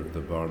over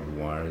the barbed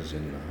wires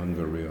in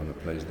Hungary on a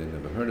place they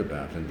never heard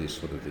about, and they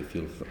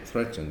feel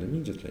threatened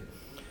immediately.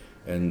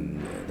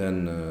 And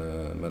then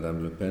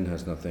Madame Le Pen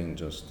has nothing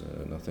to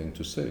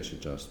say. She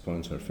just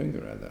points her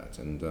finger at that.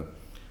 And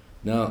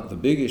now the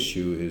big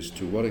issue is,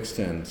 to what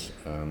extent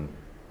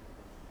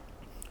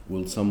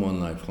will someone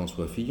like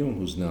François Fillon,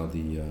 who's now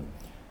the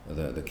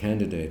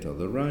candidate of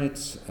the right,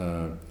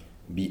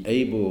 be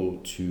able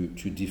to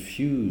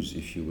diffuse,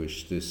 if you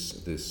wish,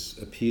 this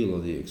appeal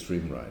of the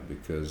extreme right?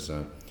 Because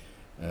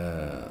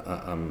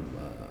I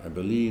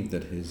believe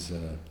that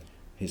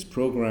his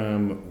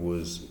program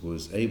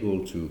was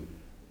able to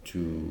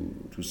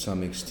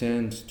some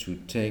extent to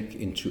take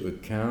into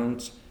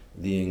account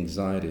the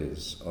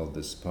anxieties of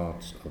this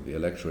part of the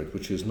electorate,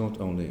 which is not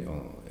only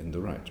in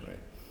the right,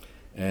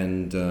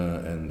 and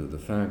the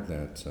fact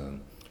that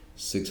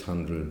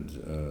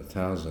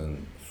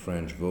 600,000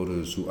 French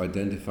voters who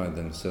identified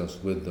themselves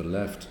with the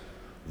left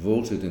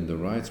voted in the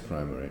right's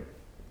primary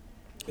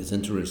is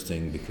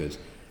interesting, because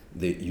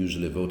they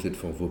usually voted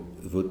for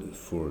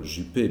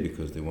Juppé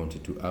because they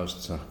wanted to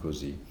oust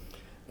Sarkozy,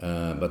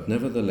 but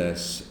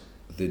nevertheless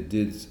they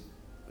did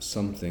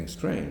something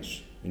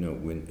strange.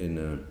 When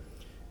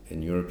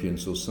in European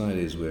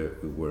societies where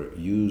we were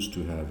used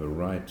to have a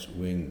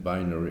right-wing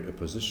binary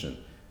opposition,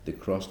 they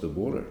crossed the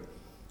border,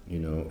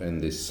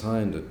 and they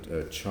signed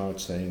a chart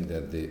saying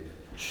that they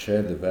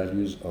share the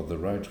values of the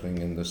right wing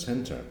and the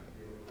center.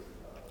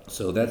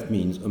 So that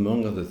means,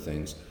 among other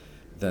things,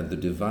 that the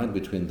divide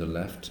between the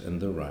left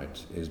and the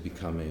right is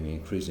becoming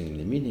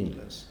increasingly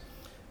meaningless,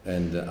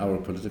 and our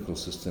political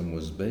system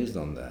was based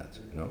on that.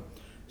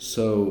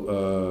 So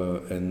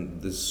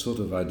and this sort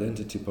of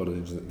identity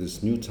politics,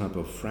 this new type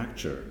of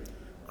fracture,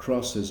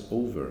 crosses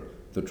over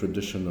the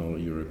traditional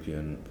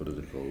European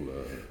political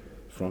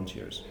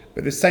frontiers. But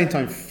at the same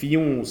time,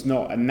 Fillon's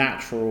not a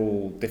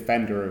natural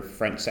defender of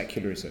French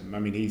secularism. I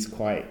mean, he's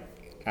quite.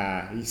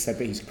 He said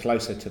that he's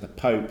closer to the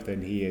Pope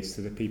than he is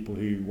to the people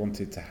who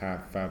wanted to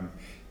have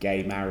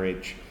gay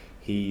marriage.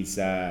 He's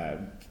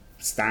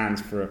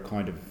stands for a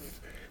kind of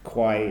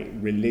quite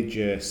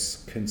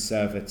religious,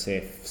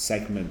 conservative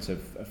segment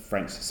of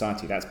French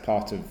society. That's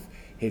part of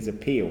his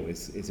appeal.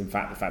 Is in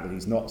fact the fact that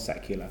he's not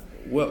secular.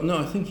 Well, no,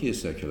 I think he is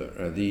secular.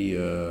 But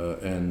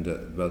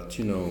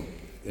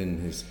in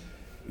his.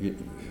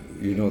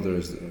 There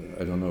is,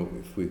 I don't know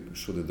if we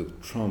should have the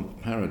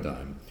Trump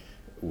paradigm,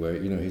 where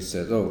he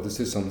said, "Oh, this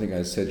is something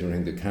I said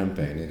during the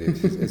campaign.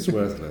 It's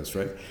worthless,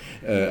 right?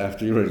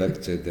 After you're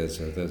elected, there's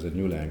a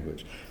new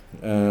language."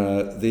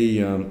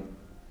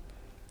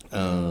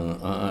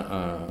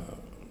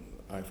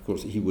 Of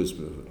course, he was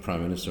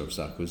Prime Minister of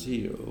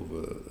Sarkozy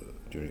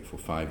for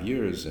 5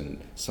 years,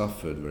 and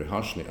suffered very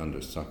harshly under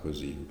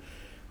Sarkozy,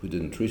 who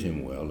didn't treat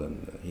him well,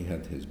 and he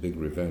had his big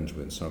revenge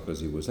when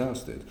Sarkozy was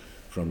ousted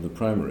from the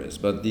primaries.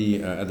 But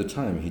at the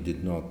time, he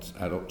did not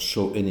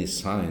show any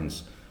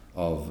signs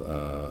of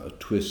a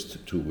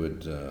twist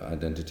toward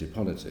identity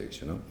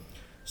politics.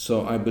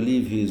 So I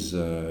believe he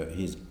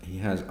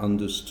has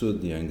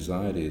understood the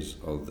anxieties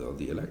of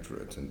the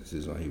electorate, and this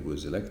is why he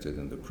was elected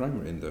in the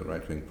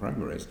right-wing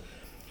primaries.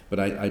 But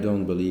I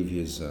don't believe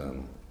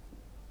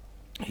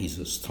he's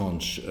a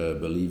staunch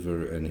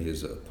believer, and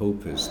he's a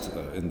popist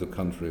in the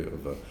country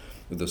of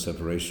the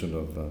separation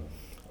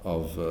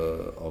of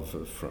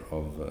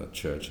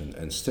church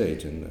and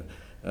state. And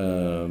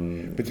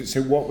but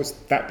so what was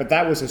that? But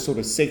that was a sort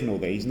of signal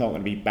that he's not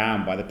going to be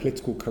bound by the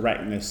political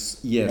correctness.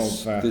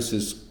 Yes, of,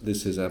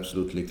 this is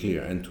absolutely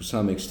clear, and to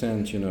some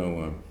extent,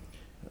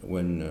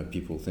 when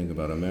people think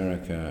about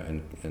America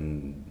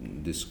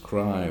and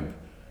describe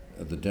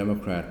the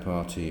Democrat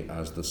Party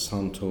as the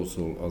sum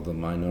total of the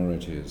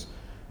minorities,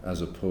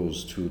 as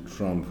opposed to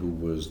Trump, who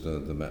was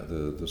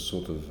the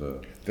sort of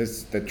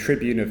the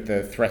tribune of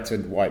the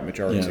threatened white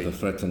majority. Yeah, the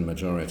threatened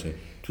majority.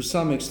 To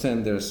some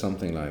extent, there's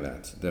something like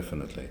that,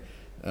 definitely.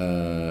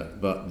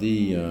 But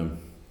you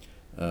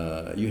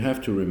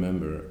have to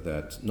remember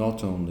that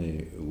not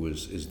only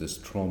is this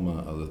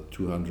trauma of the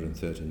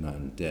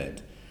 239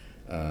 dead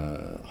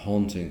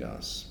haunting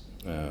us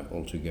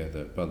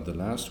altogether, but the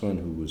last one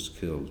who was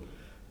killed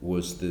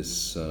was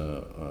this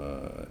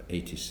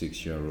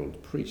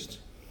 86-year-old priest.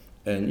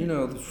 And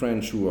the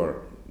French, who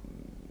are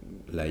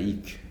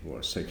laïque, who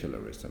are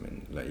secularist, I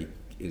mean, laïque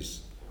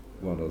is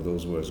one of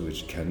those words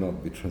which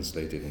cannot be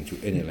translated into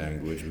any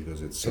language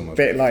because it's so much. A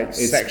bit like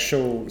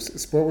sexual.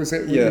 What was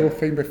it? Your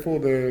thing before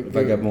the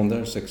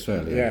vagabondage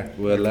sexuel. Yeah,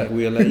 we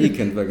are laïque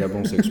and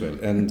vagabond sexuel,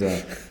 and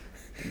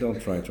don't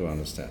try to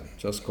understand.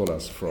 Just call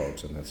us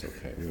frogs, and that's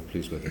okay. We're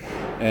pleased with it.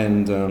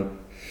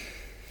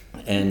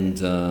 And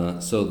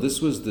so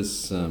this was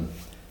this.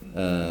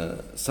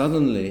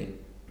 Suddenly,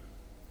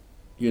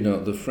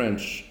 the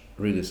French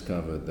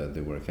rediscovered that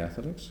they were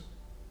Catholics.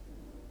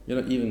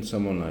 Even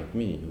someone like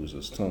me, who's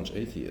a staunch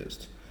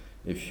atheist,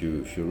 if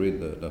you read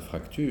the La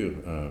Fracture,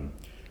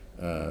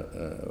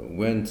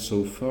 went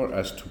so far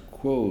as to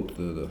quote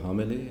the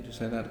homily, to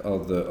say that,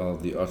 of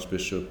the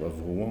Archbishop of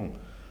Rouen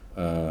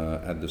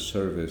at the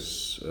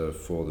service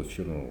for the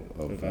funeral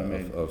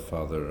of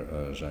Father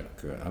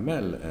Jacques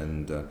Hamel,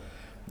 and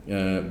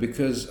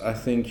because I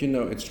think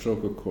it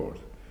struck a chord.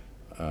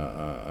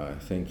 I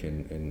think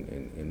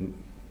in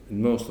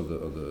most of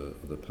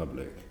the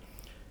public.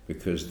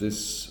 Because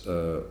this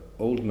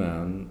old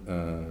man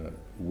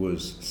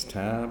was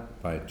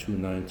stabbed by two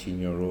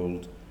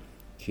 19-year-old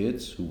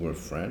kids who were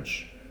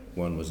French.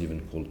 One was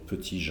even called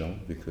Petit Jean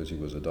because he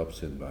was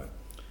adopted by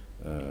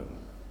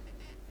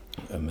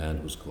a man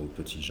who's called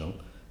Petit Jean.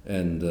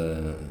 And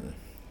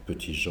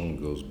Petit Jean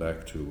goes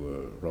back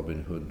to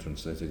Robin Hood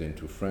translated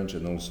into French,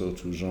 and also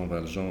to Jean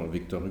Valjean,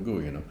 Victor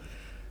Hugo,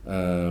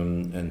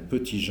 and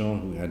Petit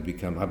Jean, who had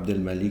become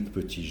Abdelmalik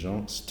Petit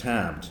Jean,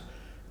 stabbed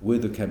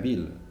with a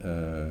Kabyle,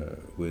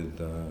 with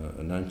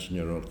a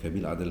 19-year-old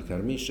Kabyle, Adel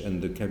Karmish.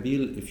 And the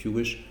Kabyle, if you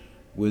wish,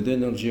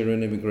 within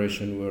Algerian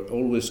immigration were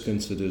always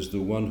considered as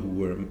the one who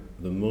were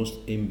the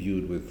most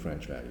imbued with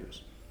French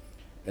values.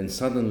 And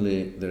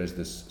suddenly there is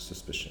this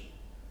suspicion.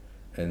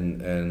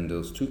 And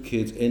those two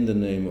kids, in the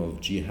name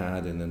of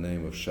jihad, in the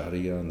name of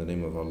Sharia, in the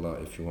name of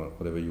Allah, if you want,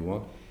 whatever you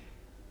want,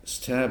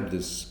 stabbed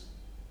this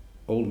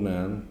old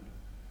man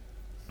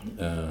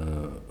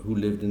who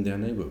lived in their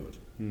neighborhood.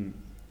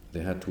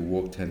 They had to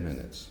walk 10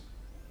 minutes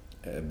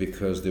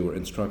because they were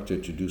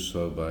instructed to do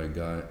so by a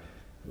guy,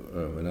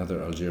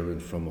 another Algerian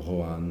from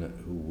Roanne,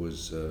 who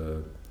was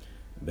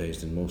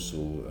based in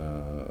Mosul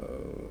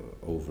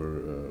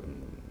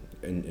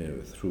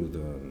through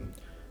the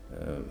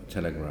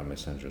telegram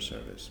messenger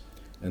service.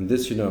 And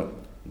this,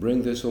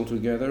 bring this all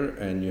together,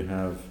 and you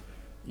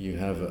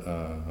have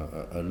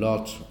a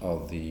lot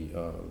of the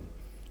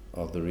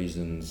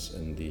reasons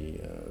and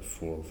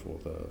for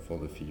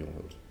the Fillon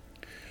vote.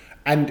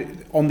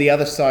 And on the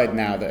other side,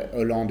 now that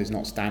Hollande is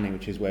not standing,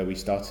 which is where we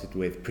started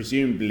with,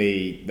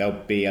 presumably there'll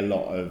be a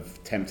lot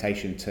of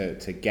temptation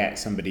to get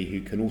somebody who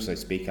can also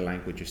speak a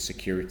language of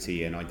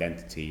security and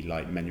identity,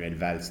 like Manuel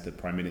Valls, the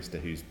Prime Minister,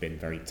 who's been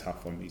very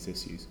tough on these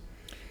issues.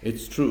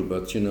 It's true,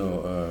 but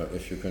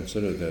if you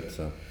consider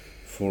that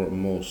for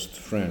most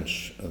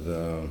French,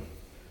 the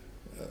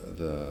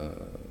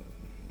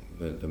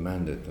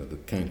mandate, the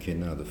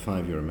quinquennat, the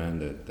 5-year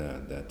mandate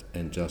that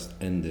just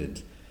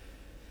ended,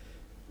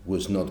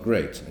 was not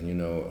great.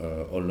 And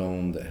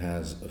Hollande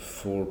has a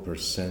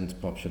 4%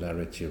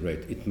 popularity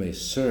rate. It may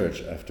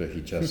surge after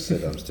he just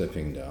said I'm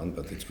stepping down,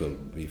 but it will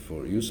be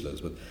for useless.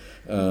 But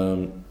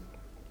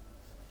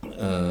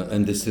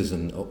and this is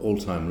an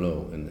all-time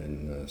low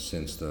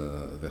since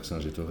the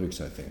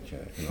Vercingétorix, I think.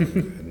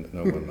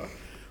 No one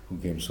who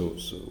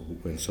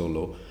went so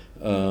low.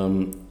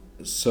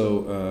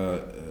 So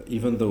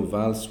even though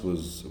Valls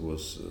was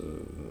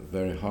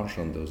very harsh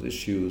on those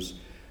issues,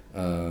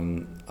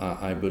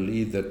 I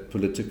believe that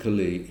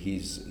politically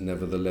he's an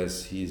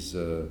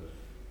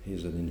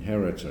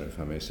inheritor, if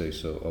I may say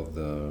so, of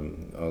the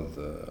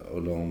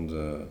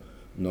Hollande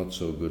not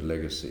so good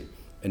legacy,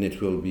 and it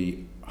will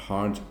be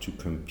hard to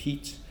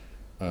compete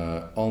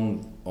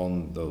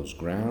on those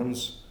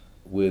grounds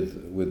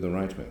with the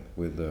right wing,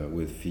 with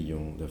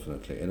Fillon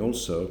definitely, and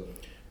also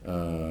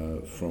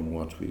from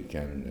what we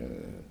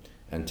can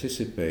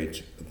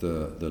anticipate,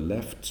 the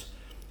left.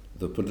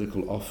 The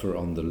political offer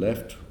on the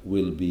left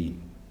will be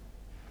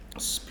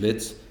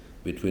split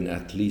between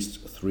at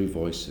least three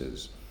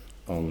voices.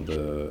 On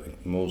the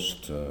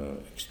most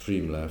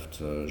extreme left,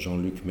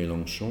 Jean-Luc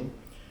Mélenchon,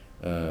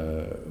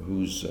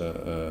 who's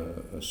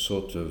a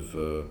sort of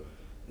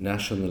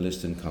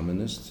nationalist and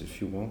communist,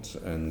 if you want,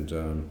 and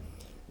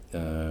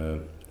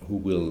who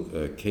will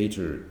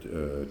cater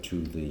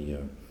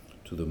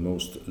to the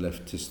most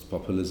leftist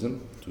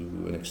populism to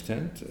an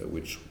extent,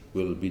 which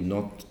will be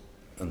not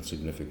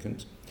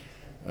insignificant.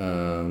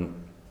 In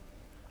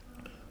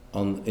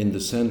the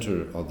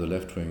center of the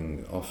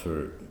left-wing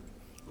offer,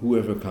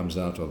 whoever comes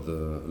out of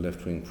the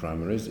left-wing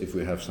primaries, if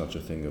we have such a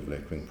thing of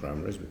left-wing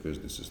primaries, because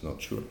this is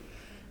not sure,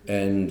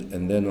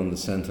 and then on the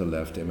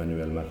center-left,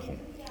 Emmanuel Macron.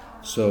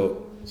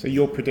 So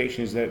your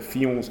prediction is that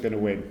Fillon's going to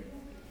win?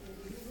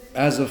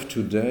 As of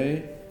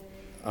today,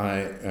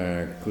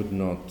 I could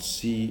not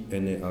see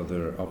any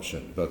other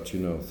option. But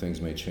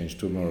things may change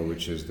tomorrow,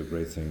 which is the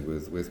great thing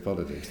with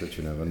politics, that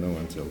you never know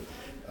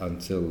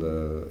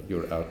until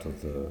you're out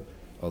of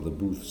the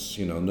booths.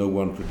 No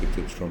one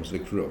predicted Trump's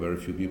victory, or very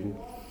few people.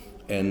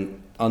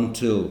 And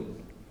until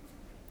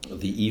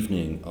the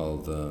evening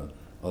of the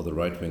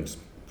right-wing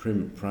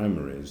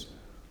primaries,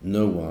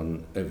 no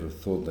one ever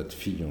thought that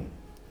Fillon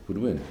would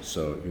win.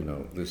 So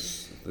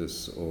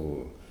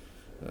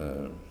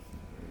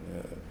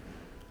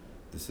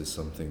this is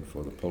something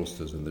for the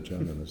pollsters and the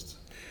journalists.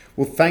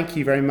 Well, thank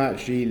you very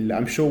much, Gilles.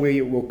 I'm sure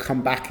we will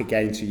come back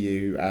again to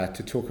you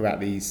to talk about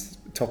these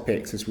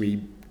topics as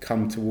we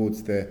come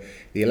towards the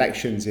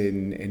elections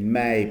in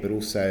May, but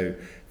also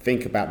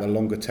think about the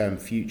longer term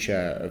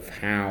future of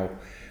how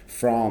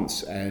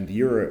France and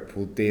Europe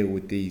will deal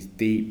with these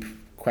deep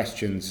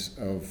questions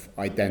of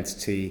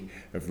identity,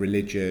 of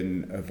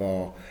religion, of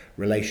our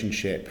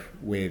relationship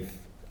with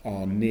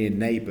our near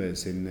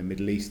neighbours in the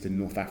Middle East and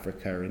North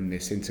Africa, in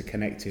this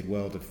interconnected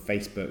world of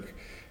Facebook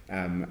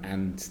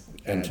and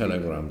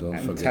Telegram. Don't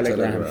forget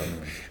Telegram,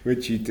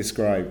 which you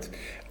described.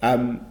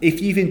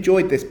 If you've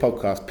enjoyed this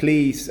podcast,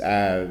 please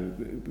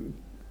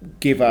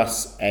give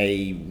us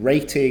a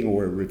rating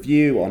or a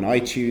review on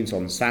iTunes,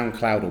 on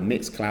SoundCloud or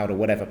Mixcloud or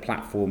whatever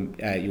platform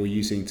you're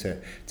using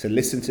to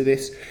listen to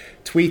this.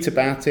 Tweet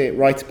about it,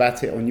 write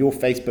about it on your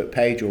Facebook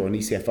page or on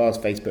ECFR's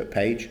Facebook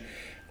page.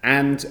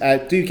 And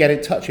do get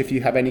in touch if you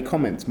have any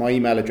comments. My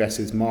email address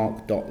is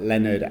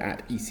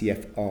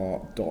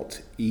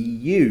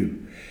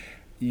mark.leonard@ecfr.eu.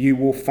 You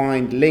will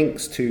find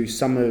links to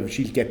some of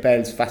Gilles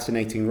Kepel's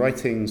fascinating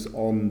writings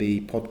on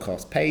the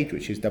podcast page,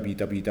 which is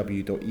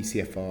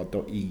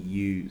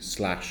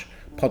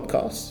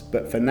www.ecfr.eu/podcasts.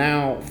 But for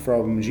now,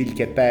 from Gilles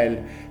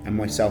Kepel and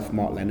myself,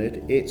 Mark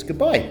Leonard, it's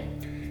goodbye.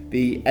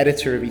 The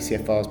editor of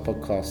ECFR's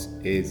podcast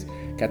is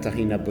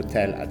Catarina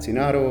Botel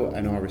Atzinaro,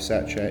 and our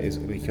researcher is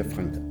Ulrike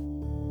Frank.